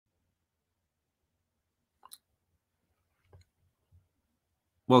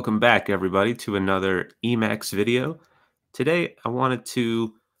Welcome back, everybody, to another Emacs video. Today, I wanted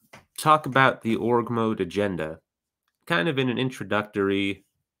to talk about the org mode agenda, kind of in an introductory,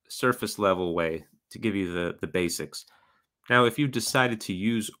 surface level way to give you the basics. Now, if you decided to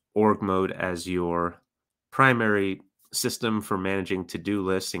use org mode as your primary system for managing to-do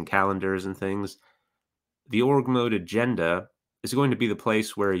lists and calendars and things, the org mode agenda is going to be the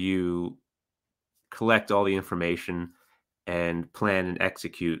place where you collect all the information and plan and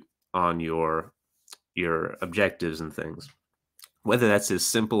execute on your objectives and things. Whether that's as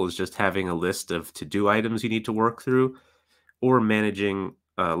simple as just having a list of to-do items you need to work through, or managing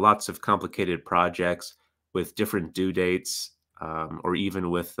lots of complicated projects with different due dates, or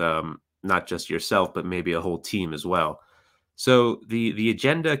even with not just yourself, but maybe a whole team as well. So the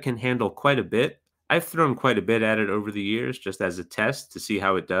agenda can handle quite a bit. I've thrown quite a bit at it over the years just as a test to see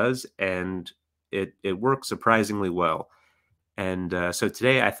how it does, and it works surprisingly well. And so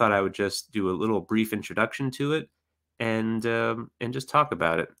today I thought I would just do a little brief introduction to it and just talk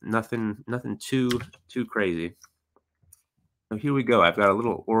about it. Nothing too crazy. So here we go. I've got a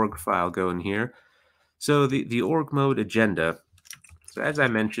little org file going here. So the org mode agenda. So as I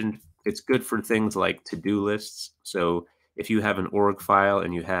mentioned, it's good for things like to-do lists. So if you have an org file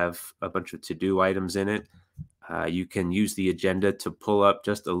and you have a bunch of to-do items in it, you can use the agenda to pull up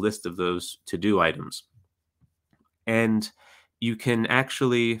just a list of those to-do items. And you can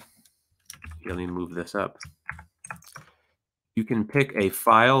actually, let me move this up. You can pick a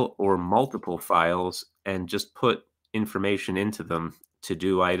file or multiple files and just put information into them,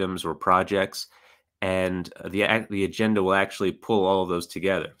 to-do items or projects, and the agenda will actually pull all of those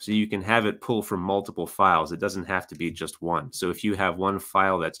together. So you can have it pull from multiple files. It doesn't have to be just one. So if you have one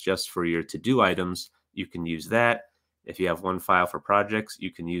file that's just for your to-do items, you can use that. If you have one file for projects,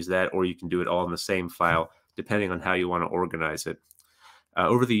 you can use that, or you can do it all in the same file, depending on how you want to organize it.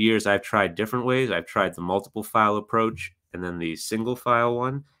 Over the years, I've tried different ways. I've tried the multiple file approach and then the single file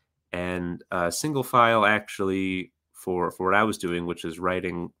one. And single file actually, for what I was doing, which is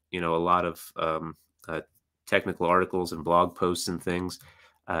writing, a lot of technical articles and blog posts and things,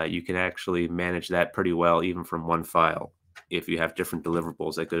 you can actually manage that pretty well, even from one file, if you have different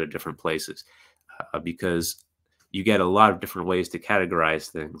deliverables that go to different places, because you get a lot of different ways to categorize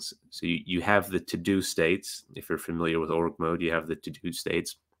things. So you have the to-do states. If you're familiar with org mode, you have the to-do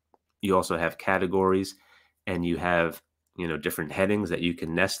states. You also have categories, and you have different headings that you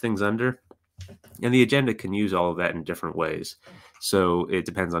can nest things under. And the agenda can use all of that in different ways. So it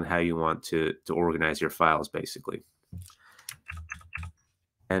depends on how you want to organize your files, basically.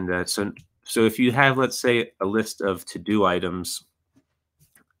 And so if you have, let's say, a list of to-do items,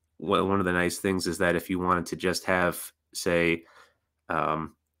 one of the nice things is that if you wanted to just have, say, out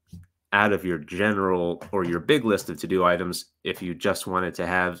of your general or your big list of to-do items, if you just wanted to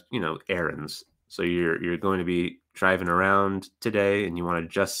have, errands. So you're going to be driving around today and you want to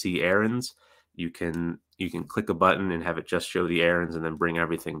just see errands, you can click a button and have it just show the errands and then bring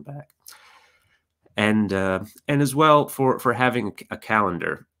everything back. And as well for having a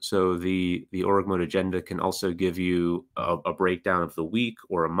calendar. So the org mode agenda can also give you a breakdown of the week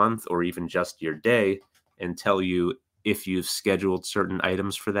or a month or even just your day and tell you if you've scheduled certain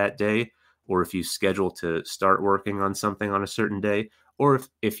items for that day, or if you schedule to start working on something on a certain day, or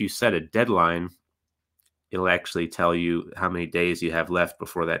if you set a deadline, it'll actually tell you how many days you have left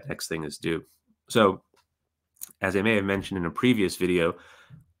before that next thing is due. So as I may have mentioned in a previous video,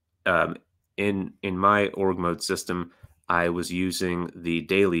 in my org mode system, I was using the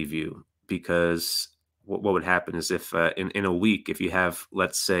daily view, because what would happen is if in a week, if you have,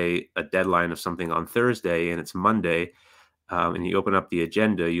 let's say, a deadline of something on Thursday and it's Monday, and you open up the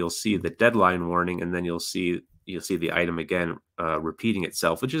agenda, you'll see the deadline warning, and then you'll see the item again repeating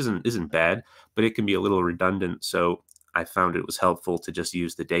itself, which isn't bad, but it can be a little redundant. So I found it was helpful to just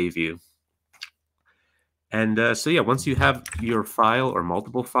use the day view. And so yeah, once you have your file or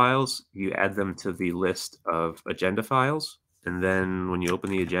multiple files, you add them to the list of agenda files. And then when you open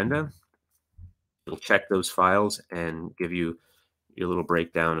the agenda, it'll check those files and give you your little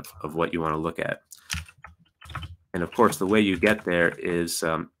breakdown of what you want to look at. And of course, the way you get there is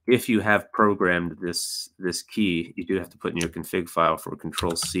if you have programmed this key, you do have to put in your config file for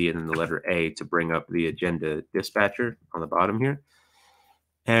Control-C and then the letter A to bring up the agenda dispatcher on the bottom here.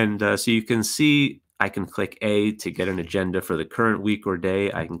 And so you can see I can click A to get an agenda for the current week or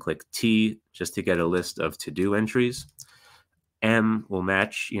day. I can click T just to get a list of to-do entries. M will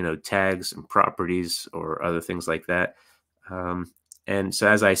match, tags and properties or other things like that. And so,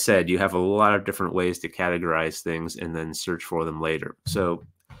 as I said, you have a lot of different ways to categorize things and then search for them later. So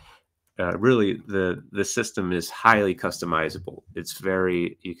Really, the system is highly customizable.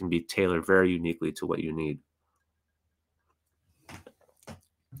 You can be tailored very uniquely to what you need.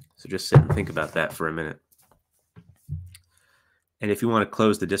 So just sit and think about that for a minute. And if you want to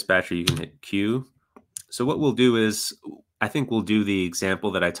close the dispatcher, you can hit Q. So what we'll do is, I think we'll do the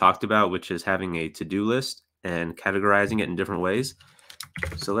example that I talked about, which is having a to-do list and categorizing it in different ways.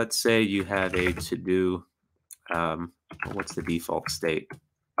 So let's say you have a to-do. What's the default state?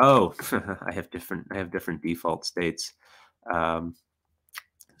 Oh, I have different default states.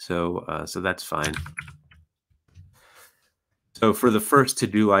 So that's fine. So for the first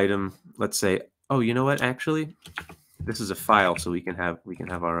to-do item, let's say, oh, you know what? Actually, this is a file, so we can have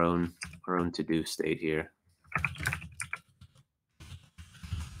our own to-do state here.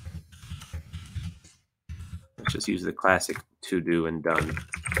 Let's just use the classic to-do and done.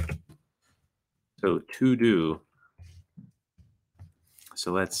 So to-do.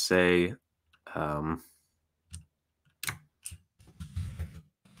 So let's say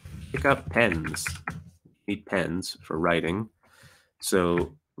pick up pens. You need pens for writing.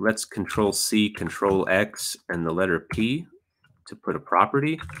 So let's Control-C, Control-X, and the letter P to put a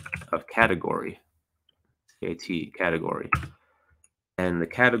property of category. KT, category. And the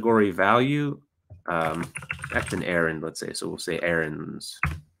category value, that's an errand, let's say. So we'll say errands.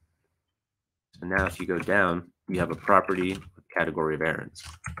 So now if you go down, you have a property with category of errands.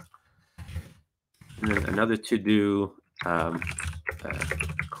 And then another to-do,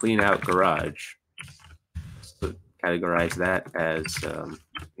 clean out garage. So categorize that as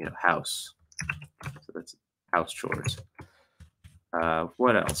house. So that's house chores.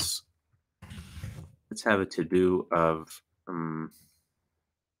 What else? Let's have a to-do of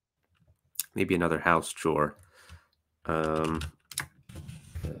maybe another house chore.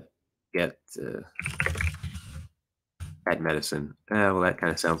 Get medicine. Well, that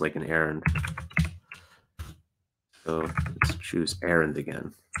kind of sounds like an errand. So let's choose errand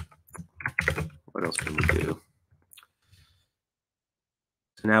again. What else can we do?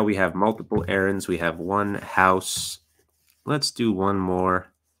 So now we have multiple errands. We have one house. Let's do one more.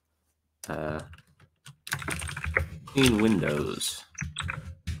 Clean windows.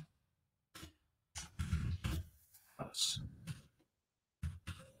 House.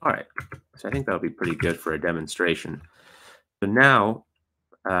 All right. So I think that'll be pretty good for a demonstration. So now,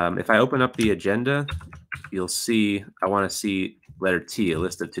 if I open up the agenda, you'll see I want to see letter T, a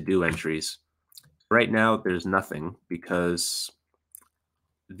list of to-do entries. Right now, there's nothing because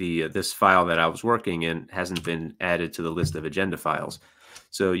this file that I was working in hasn't been added to the list of agenda files.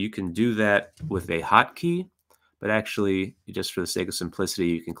 So you can do that with a hotkey, but actually, just for the sake of simplicity,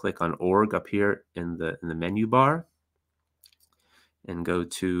 you can click on org up here in the menu bar and go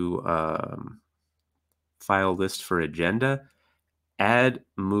to file list for agenda, add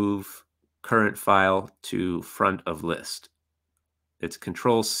move current file to front of list. It's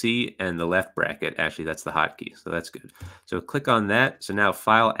Control-C and the left bracket. Actually, that's the hotkey, so that's good. So click on that. So now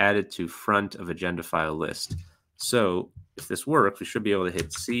file added to front of agenda file list. So if this works, we should be able to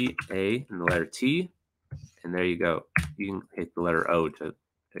hit C, A, and the letter T, and there you go. You can hit the letter O to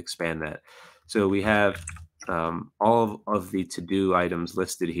expand that. So we have all of the to-do items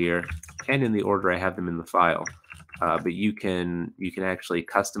listed here, and in the order I have them in the file. But you can actually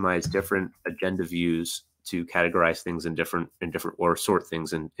customize different agenda views to categorize things in different or sort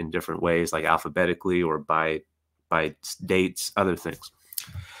things in different ways, like alphabetically or by dates, other things.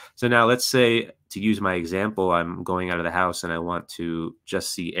 So now let's say, to use my example, I'm going out of the house and I want to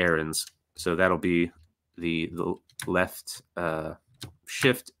just see errands. So that'll be the left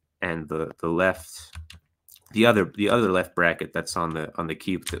shift and the left, the other left bracket that's on the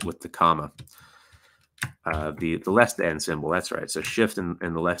key with the comma. The less than symbol, that's right. So shift and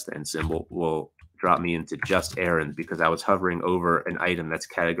the less than symbol will drop me into just errand because I was hovering over an item that's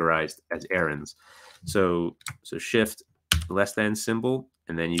categorized as errands. So shift less than symbol,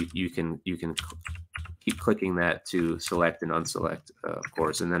 and then you can keep clicking that to select and unselect, of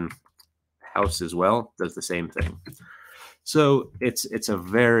course, and then house as well does the same thing. So it's a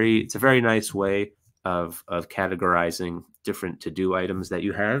very nice way of categorizing different to-do items that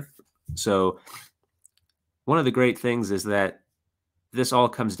you have. So one of the great things is that this all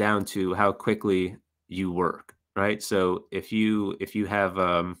comes down to how quickly you work, right? So if you have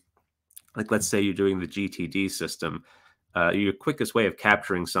like, let's say you're doing the GTD system, your quickest way of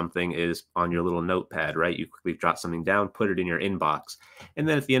capturing something is on your little notepad, right? You quickly jot something down, put it in your inbox, and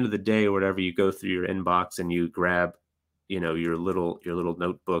then at the end of the day or whatever, you go through your inbox and you grab, your little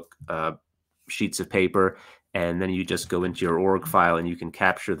notebook sheets of paper, and then you just go into your org file and you can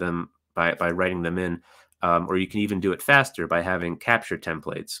capture them by writing them in. Or you can even do it faster by having capture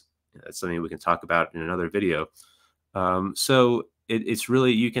templates. That's something we can talk about in another video. So it's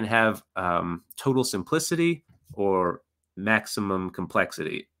really, you can have total simplicity or maximum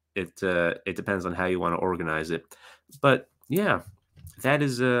complexity. It depends on how you want to organize it. But yeah, that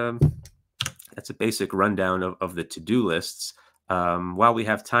is that's a basic rundown of the to-do lists. While we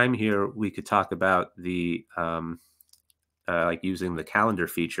have time here, we could talk about the like using the calendar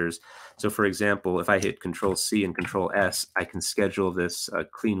features. So for example, if I hit Control C and Control S, I can schedule this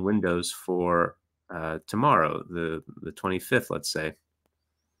clean windows for tomorrow, the 25th, let's say.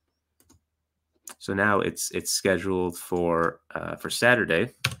 So now it's scheduled for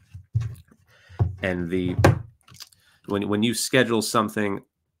Saturday. And when you schedule something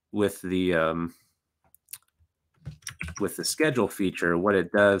with the schedule feature, what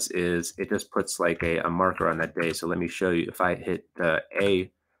it does is it just puts like a marker on that day. So let me show you. If I hit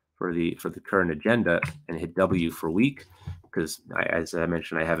A for the current agenda and hit W for week, because as I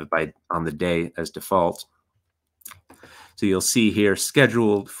mentioned, I have it on the day as default. So you'll see here,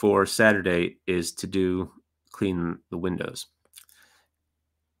 scheduled for Saturday is to do clean the windows.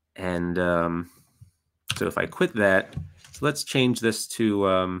 And so if I quit that, so let's change this to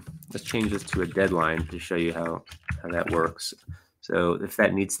a deadline to show you how that works. So if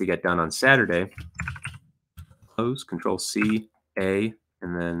that needs to get done on Saturday, close, Control C, A,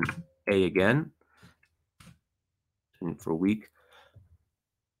 and then A again, and for week.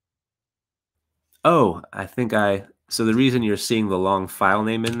 Oh, so the reason you're seeing the long file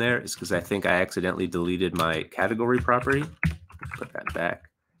name in there is because I think I accidentally deleted my category property. Put that back.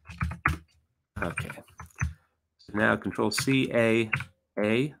 Okay. So now Control C, A.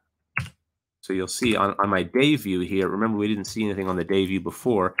 So you'll see on my day view here, remember we didn't see anything on the day view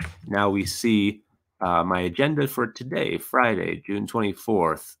before. Now we see my agenda for today, Friday, June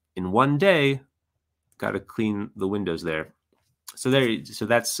 24th. In one day, got to clean the windows there. So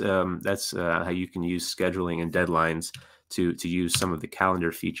that's how you can use scheduling and deadlines to use some of the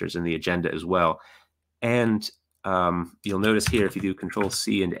calendar features in the agenda as well. And you'll notice here, if you do Control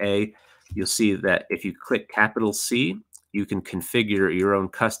C and A, you'll see that if you click capital C, you can configure your own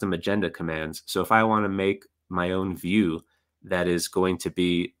custom agenda commands. So if I want to make my own view that is going to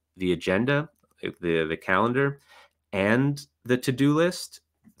be the agenda, the calendar, and the to-do list,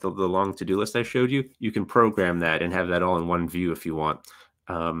 the long to-do list I showed you, you can program that and have that all in one view if you want.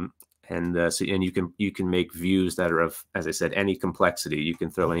 And you can make views that are of, as I said, any complexity. You can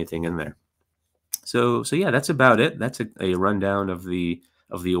throw anything in there. So yeah, that's about it. That's a rundown of the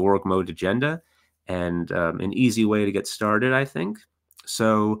org mode agenda, and an easy way to get started, I think.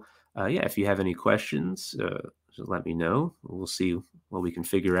 So yeah, if you have any questions, just let me know. We'll see what we can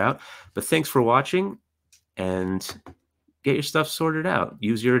figure out. But thanks for watching, and get your stuff sorted out.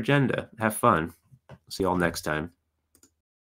 Use your agenda. Have fun. See you all next time.